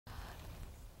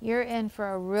You're in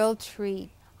for a real treat.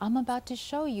 I'm about to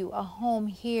show you a home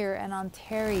here in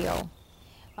Ontario.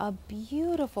 A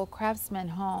beautiful craftsman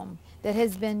home that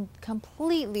has been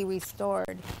completely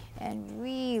restored and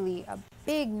really a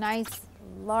big, nice,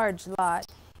 large lot.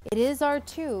 It is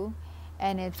R2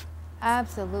 and it's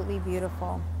absolutely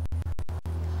beautiful.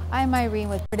 I'm Irene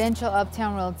with Prudential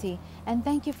Uptown Realty, and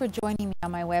thank you for joining me on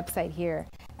my website here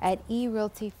at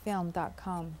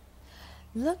eRealtyFilm.com.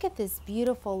 Look at this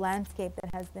beautiful landscape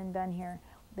that has been done here.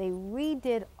 They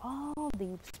redid all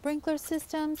the sprinkler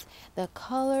systems, the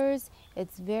colors.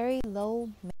 It's very low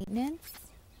maintenance,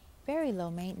 very low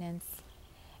maintenance.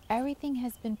 Everything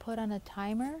has been put on a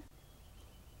timer.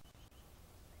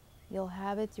 You'll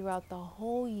have it throughout the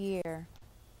whole year.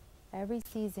 Every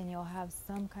season you'll have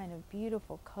some kind of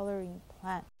beautiful coloring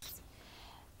plants.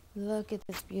 Look at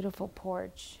this beautiful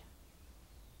porch.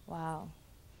 Wow.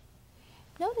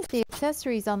 Notice the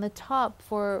accessories on the top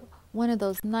for one of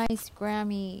those nice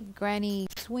granny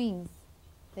swings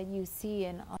that you see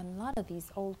on a lot of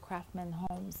these old craftsman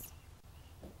homes.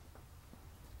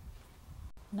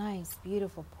 Nice,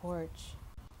 beautiful porch.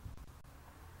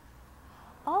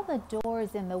 All the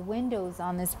doors and the windows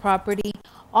on this property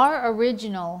are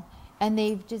original, and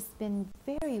they've just been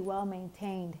very well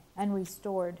maintained and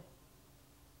restored.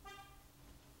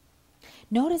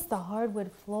 Notice the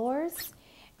hardwood floors.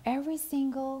 Every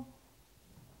single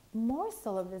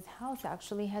morsel of this house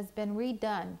actually has been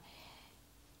redone.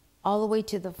 All the way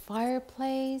to the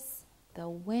fireplace, the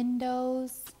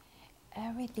windows,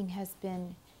 everything has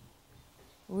been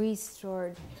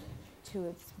restored to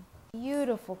its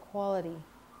beautiful quality.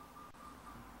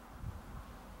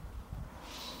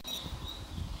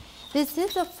 This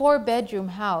is a 4-bedroom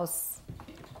house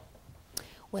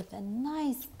with a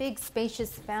nice big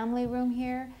spacious family room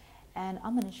here, and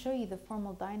I'm going to show you the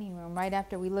formal dining room right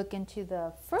after we look into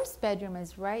the first bedroom.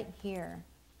 Is right here.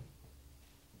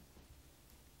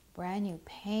 Brand new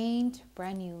paint,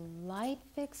 brand new light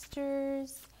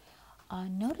fixtures.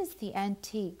 Notice the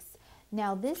antiques.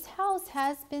 Now this house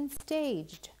has been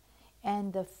staged,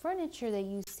 and the furniture that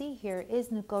you see here is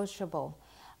negotiable,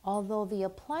 although the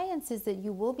appliances that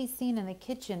you will be seeing in the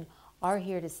kitchen are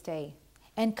here to stay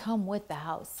and come with the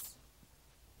house.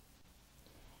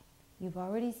 You've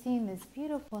already seen this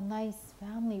beautiful, nice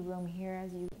family room here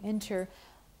as you enter.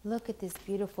 Look at this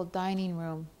beautiful dining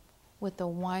room with the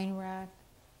wine rack.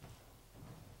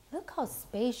 Look how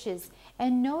spacious.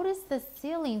 And notice the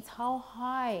ceilings, how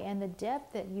high, and the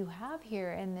depth that you have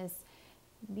here in this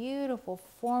beautiful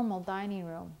formal dining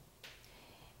room.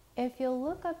 If you'll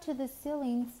look up to the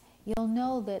ceilings, you'll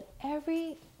know that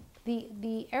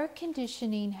the air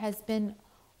conditioning has been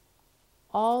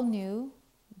all new,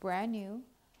 brand new.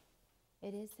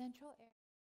 It is central air.